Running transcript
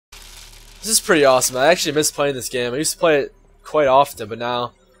This is pretty awesome. I actually miss playing this game. I used to play it quite often, but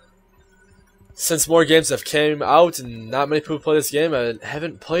now, since more games have came out and not many people play this game, I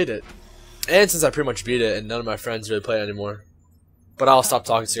haven't played it. And since I pretty much beat it and none of my friends really play it anymore. But I'll stop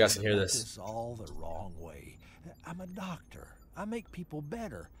talking so you guys can hear this. All the wrong way. I'm a doctor. I make people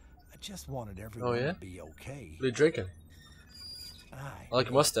better. I just wanted everyone to be okay. What are you drinking? I like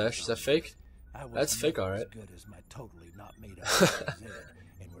a mustache. Is that fake? That's fake, alright. Totally not made up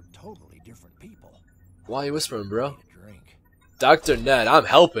and we're totally different people. Why are you whispering, bro? Dr. Ned, I'm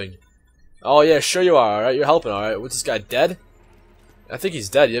helping. Oh yeah, sure you are, alright? You're helping, alright? What's this guy, dead? I think he's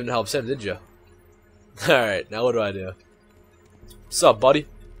dead. You didn't help him, did you? Alright, now what do I do? What's up, buddy?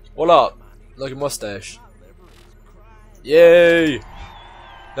 What up? Look at mustache. Yay!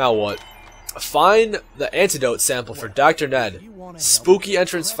 Now what? Find the antidote sample for Dr. Ned. Spooky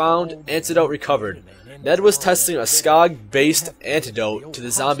entrance found, antidote recovered. Ned was testing a skag-based antidote to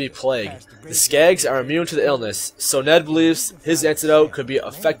the zombie plague. The skags are immune to the illness, so Ned believes his antidote could be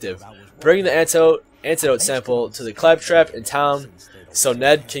effective. Bring the antidote sample to the claptrap in town so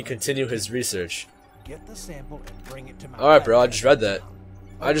Ned can continue his research. Alright, bro, I just read that.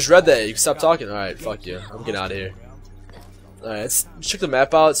 You can stop talking. Alright, fuck you. I'm getting out of here. Alright, let's check the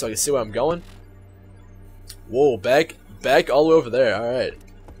map out so I can see where I'm going. Whoa, back all the way over there. Alright.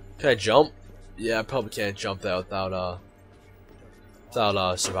 Can I jump? Yeah, I probably can't jump that without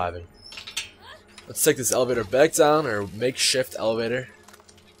surviving. Let's take this elevator back down, or makeshift elevator.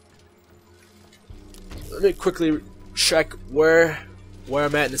 Let me quickly check where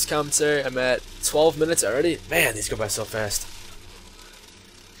I'm at in this commentary. I'm at 12 minutes already. Man, these go by so fast.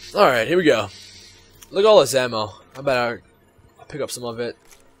 Alright, here we go. Look at all this ammo. I bet I'll pick up some of it.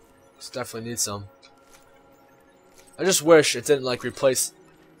 Just definitely need some. I just wish it didn't like replace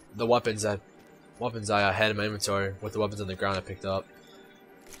the weapons I had in my inventory with the weapons on the ground I picked up.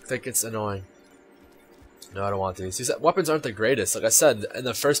 I think it's annoying. No, I don't want these. These weapons aren't the greatest. Like I said in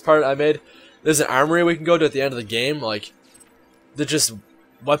the first part I made, there's an armory we can go to at the end of the game. Like, they're just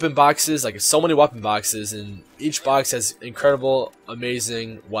weapon boxes, like so many weapon boxes, and each box has incredible,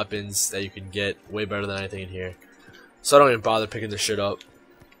 amazing weapons that you can get way better than anything in here. So I don't even bother picking this shit up.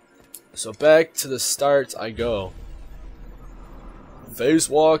 So back to the start I go. Phase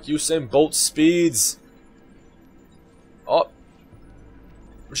walk, Usain Bolt speeds. Oh.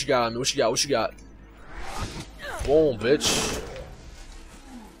 What you got on me? What you got? Boom, bitch.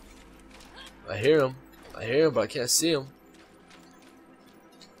 I hear him, but I can't see him.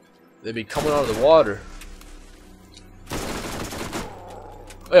 They be coming out of the water.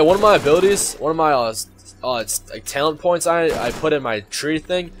 Oh yeah, one of my abilities, one of my it's like talent points I put in my tree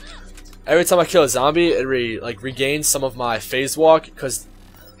thing. Every time I kill a zombie, it regains some of my phase walk, because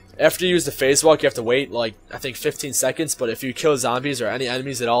after you use the phase walk, you have to wait like I think 15 seconds. But if you kill zombies or any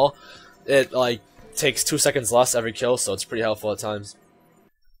enemies at all, it like takes 2 seconds less every kill, so it's pretty helpful at times.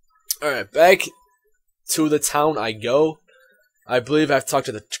 All right, back to the town I go. I believe I have to talk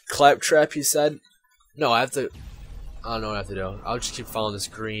to the claptrap. He said, no, I don't know what I have to do. I'll just keep following this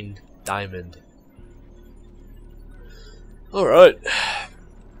green diamond. All right.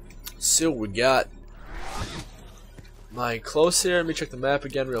 See what we got. Am I close here? Let me check the map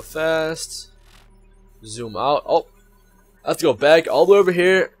again real fast. Zoom out. Oh, I have to go back all the way over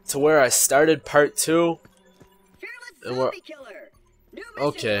here to where I started part 2. And we're...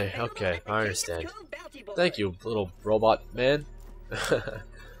 Okay, I understand. Thank you, little robot man.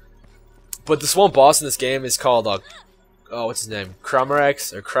 But this one boss in this game is called, oh, what's his name?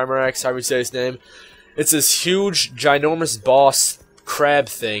 Kremerax, however you say his name. It's this huge, ginormous boss crab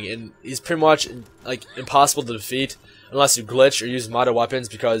thing, and he's pretty much like impossible to defeat unless you glitch or use modded weapons,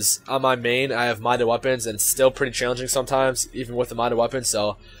 because on my main I have modded weapons and it's still pretty challenging sometimes even with the modded weapons,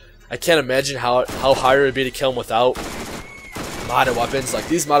 so I can't imagine how hard it would be to kill him without modded weapons. Like,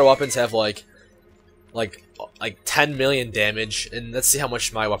 these modded weapons have like 10 million damage, and let's see how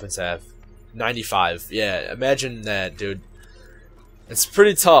much my weapons have. 95. Yeah, imagine that, dude. It's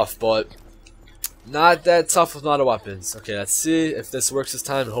pretty tough, but not that tough with modded weapons. Okay, let's see if this works this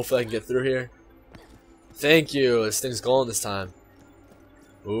time, and hopefully I can get through here. Thank you. This thing's glowing this time.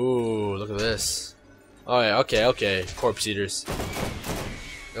 Ooh, look at this. Oh yeah, okay. Corpse eaters.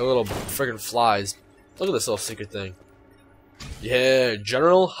 They're little friggin' flies. Look at this little secret thing. Yeah,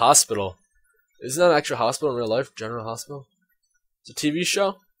 General Hospital. Isn't that an actual hospital in real life? General Hospital? It's a TV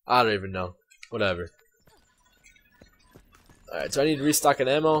show? I don't even know. Whatever. Alright, do I need to restock an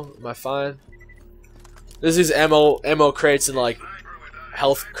ammo? Am I fine? There's these ammo crates and like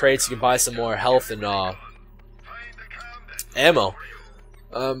health crates. You can buy some more health and ammo.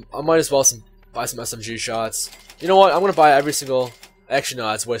 I might as well buy some SMG shots. You know what? I'm gonna buy every single Actually, no,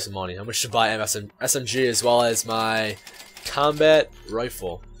 that's a waste of money. I'm gonna should buy SMG as well as my combat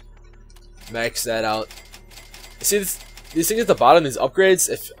rifle. Max that out. See these things at the bottom, these upgrades.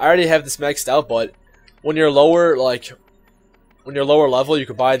 If I already have this maxed out, but when you're lower, when you're lower level, you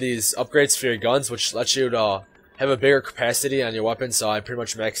can buy these upgrades for your guns, which lets you have a bigger capacity on your weapon. So I pretty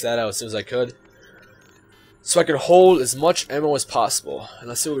much maxed that out as soon as I could, so I can hold as much ammo as possible. And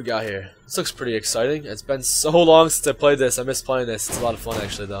let's see what we got here. This looks pretty exciting. It's been so long since I played this. I miss playing this. It's a lot of fun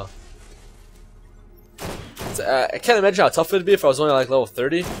actually, though. I can't imagine how tough it'd be if I was only like level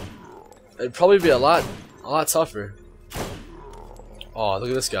 30. It'd probably be a lot tougher. Oh, look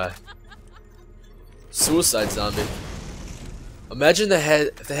at this guy. Suicide zombie. Imagine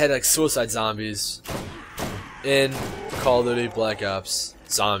if they had like suicide zombies in Call of Duty Black Ops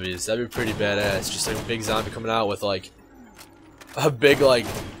zombies. That'd be pretty badass. Just like a big zombie coming out with like a big like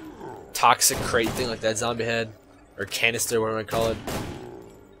toxic crate thing like that zombie had, or canister, whatever I call it.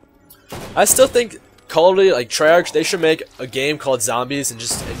 I still think Call of Duty, like Treyarch, they should make a game called Zombies and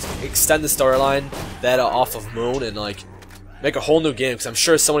just extend the storyline that off of Moon and like make a whole new game, because I'm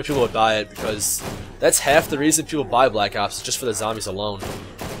sure so many people would buy it, because that's half the reason people buy Black Ops, just for the zombies alone.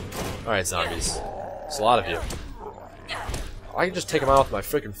 Alright, zombies. There's a lot of you. I can just take them out with my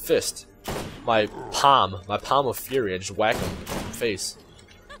freaking fist. My palm of fury. I just whack them in the face.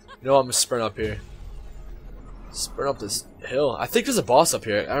 You know what, I'm gonna sprint up here. Sprint up this hill. I think there's a boss up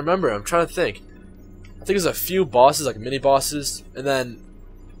here. I remember, I'm trying to think. I think there's a few bosses, like mini bosses, and then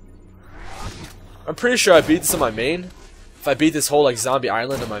I'm pretty sure I beat this on my main. If I beat this whole like zombie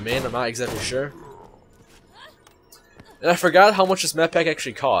island on my main, I'm not exactly sure. And I forgot how much this map pack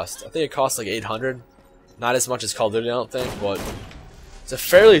actually cost. I think it cost like 800. Not as much as Call of Duty, I don't think, but it's a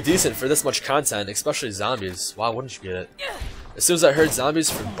fairly decent for this much content, especially zombies. Why wouldn't you get it? As soon as I heard zombies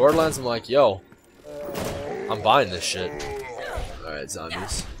for Borderlands, I'm like, yo, I'm buying this shit. Alright,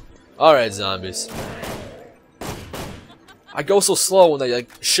 zombies. Alright, zombies. I go so slow when they like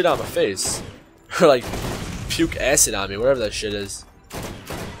shit on my face. Or like puke acid on me, whatever that shit is.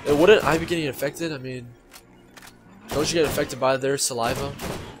 And wouldn't I be getting infected? I mean, don't you get infected by their saliva?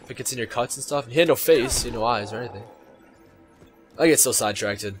 If it gets in your cuts and stuff? And he had no face, he had no eyes or anything. I get so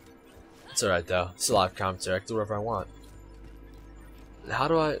sidetracked. It's alright though. It's a lot of commentary. I can do whatever I want. How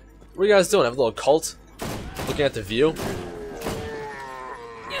do I... What are you guys doing? I have a little cult? Looking at the view? Look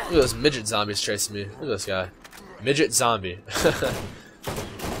at those midget zombies chasing me. Look at this guy. Midget zombie.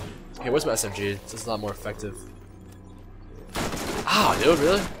 Okay, where's my SMG? This is a lot more effective. Ah, dude,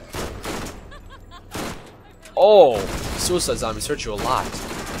 really? Oh, suicide zombies hurt you a lot.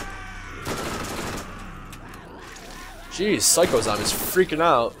 Jeez, psycho zombies freaking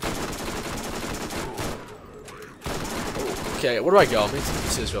out. Okay, where do I go? Let me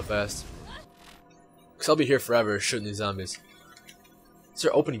see this real fast. Because I'll be here forever shooting these zombies. Is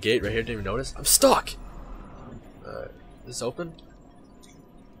there an open gate right here? Didn't even notice. I'm stuck! Alright, is this open?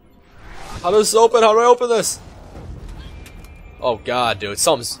 How does this open? How do I open this? Oh god, dude.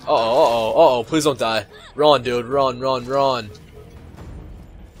 Something's... Uh-oh. Please don't die. Run, dude. Run.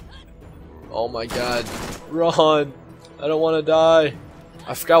 Oh my god. Run. I don't want to die.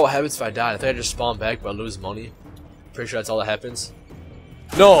 I forgot what happens if I die. I think I just spawn back but I lose money. Pretty sure that's all that happens.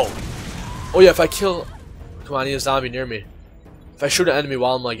 No! Oh yeah, if I kill... Come on, I need a zombie near me. If I shoot an enemy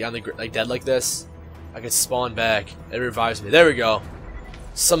while I'm like on the dead like this, I can spawn back. It revives me. There we go.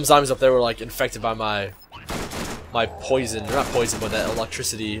 Some zombies up there were like infected by my poison, or not poison, but that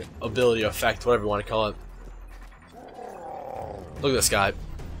electricity ability effect, whatever you want to call it. Look at this guy.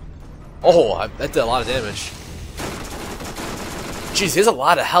 Oh, that did a lot of damage. Jeez, he has a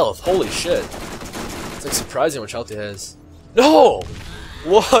lot of health. Holy shit. It's like surprising how much health he has. No!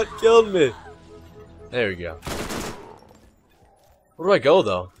 What killed me? There we go. Where do I go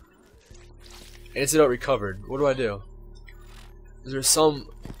though? Antidote recovered. What do I do? Is there some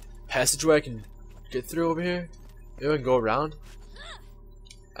passageway I can get through over here? Maybe I can go around?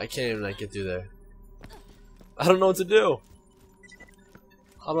 I can't even like get through there. I don't know what to do.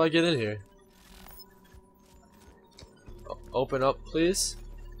 How do I get in here? Open up, please.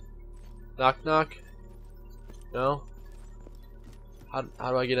 Knock, knock. No? How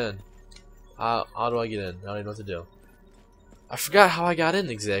do I get in? How do I get in? I don't even know what to do. I forgot how I got in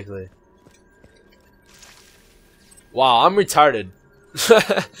exactly. Wow, I'm retarded.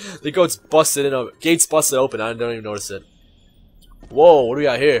 The gate's busted in. Gate's busted open. I don't even notice it. Whoa, what do we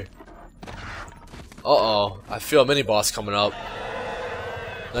got here? Uh-oh. I feel a mini boss coming up.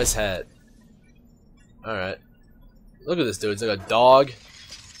 Nice hat. Alright. Look at this dude. It's like a dog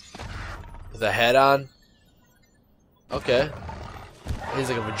with a hat on. Okay. He's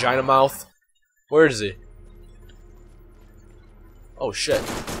like a vagina mouth. Where is he? Oh shit.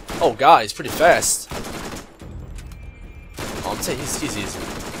 Oh god, he's pretty fast. Oh, I'm saying he's easy.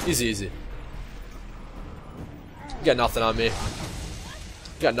 He's easy. You got nothing on me. You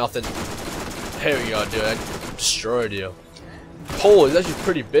got nothing. Here we go, dude. I destroyed you. Pole is actually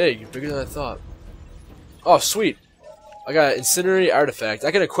pretty big. Bigger than I thought. Oh, sweet. I got an incendiary artifact. I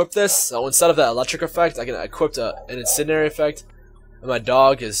can equip this. So instead of that electric effect, I can equip an incendiary effect. And my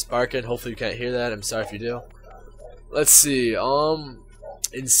dog is barking. Hopefully you can't hear that. I'm sorry if you do. Let's see.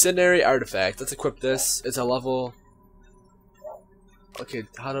 Incendiary artifact. Let's equip this. It's a level. Okay.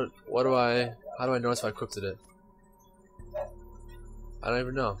 How do I notice if I equipped it? I don't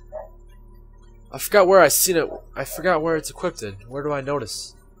even know. I forgot where I seen it. I forgot where it's equipped in. Where do I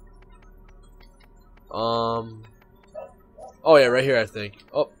notice? Oh yeah, right here I think.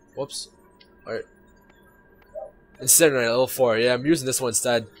 Oh, whoops. Alright. Incendiary, level 4. Yeah, I'm using this one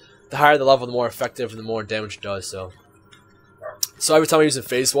instead. The higher the level, the more effective and the more damage it does, so. So every time I use a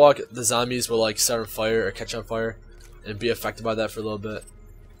phase walk, the zombies will like set on fire or catch on fire and be affected by that for a little bit.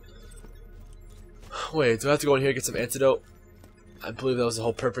 Wait, do I have to go in here and get some antidote? I believe that was the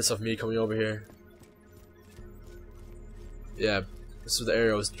whole purpose of me coming over here. Yeah, this is where the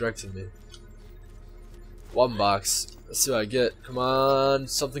arrow was directing me. One box. Let's see what I get. Come on,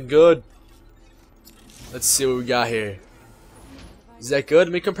 something good. Let's see what we got here. Is that good?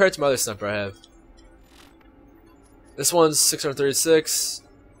 Let me compare it to my other sniper I have. This one's 636.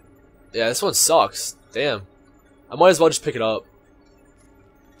 Yeah, this one sucks. Damn. I might as well just pick it up.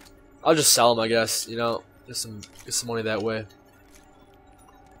 I'll just sell them, I guess. You know, get some money that way.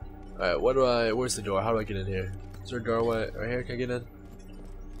 Alright, where's the door? How do I get in here? Is there a doorway right here? Can I get in?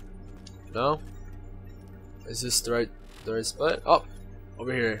 No? Is this the right spot? Oh,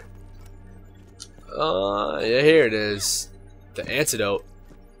 over here. Yeah, here it is. The antidote.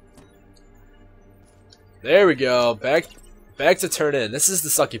 There we go. Back to turn in. This is the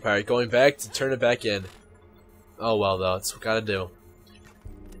sucky part. Going back to turn it back in. Oh well, though. That's what we gotta do.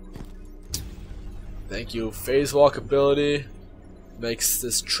 Thank you. Phase walk ability makes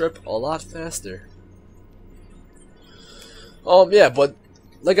this trip a lot faster. Yeah, but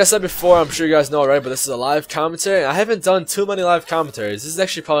like I said before, I'm sure you guys know, right? But this is a live commentary. I haven't done too many live commentaries. This is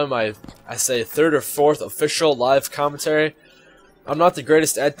actually probably my, I say, 3rd or 4th official live commentary. I'm not the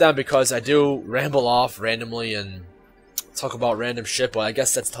greatest at them because I do ramble off randomly and talk about random shit, but I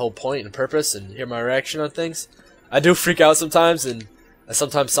guess that's the whole point and purpose, and hear my reaction on things. I do freak out sometimes, and I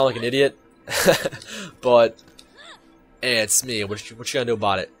sometimes sound like an idiot. But hey, it's me. What you gonna do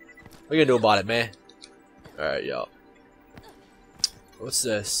about it? What you gonna do about it, man? Alright, yo. What's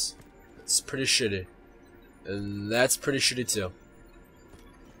this? It's pretty shitty. And that's pretty shitty too.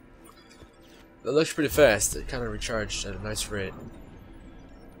 That looks pretty fast. It kind of recharged at a nice rate.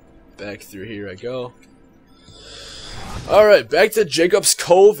 Back through here I go. Alright, back to Jacob's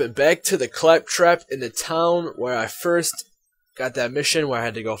Cove and back to the claptrap in the town where I first got that mission where I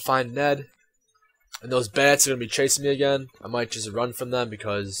had to go find Ned. And those bats are going to be chasing me again. I might just run from them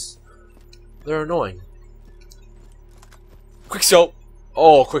because they're annoying. Quick scope.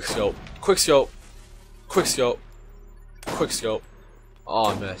 Oh, quick scope. Quick scope. Quick scope. Quick scope.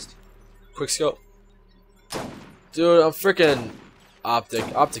 Oh, I missed. Quick scope. Dude, I'm freaking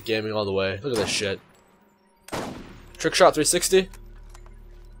optic gaming all the way. Look at this shit. Trick shot 360.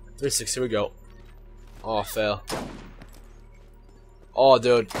 360, here we go. Oh, fail. Oh,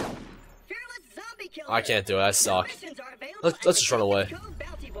 dude. I can't do it, I suck. Let's just run away.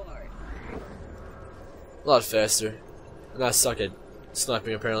 A lot faster. And I suck at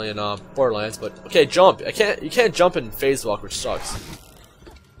sniping apparently in Borderlands, but okay, jump. You can't jump in phase walk, which sucks.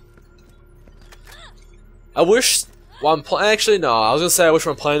 I wish while I'm playing, actually no, I was gonna say I wish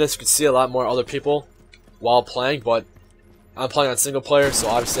when I'm playing this you could see a lot more other people while playing, but I'm playing on single player, so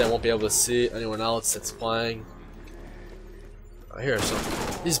obviously I won't be able to see anyone else that's playing. I hear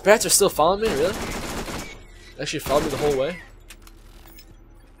something. These bats are still following me, really? They actually followed me the whole way?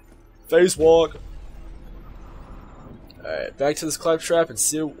 Phase walk. Alright, back to this claptrap and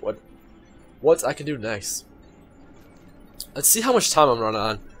see what I can do next. Let's see how much time I'm running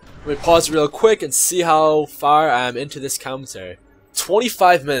on. Let me pause real quick and see how far I am into this commentary.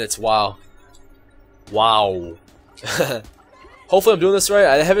 25 minutes, wow. Wow. Hopefully I'm doing this right.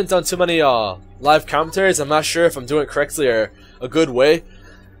 I haven't done too many live commentaries. I'm not sure if I'm doing it correctly or a good way.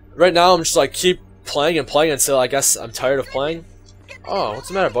 Right now I'm just like keep playing and playing until I guess I'm tired of playing. Oh, what's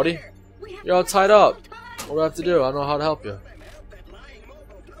the matter, buddy? You're all tied up. What do I have to do? I don't know how to help you.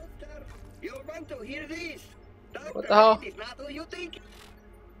 What the hell?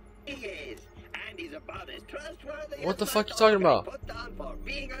 What the fuck are you talking about?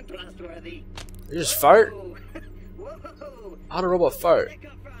 You just fart? How to robot fart?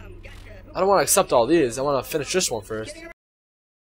 I don't want to accept all these. I want to finish this one first.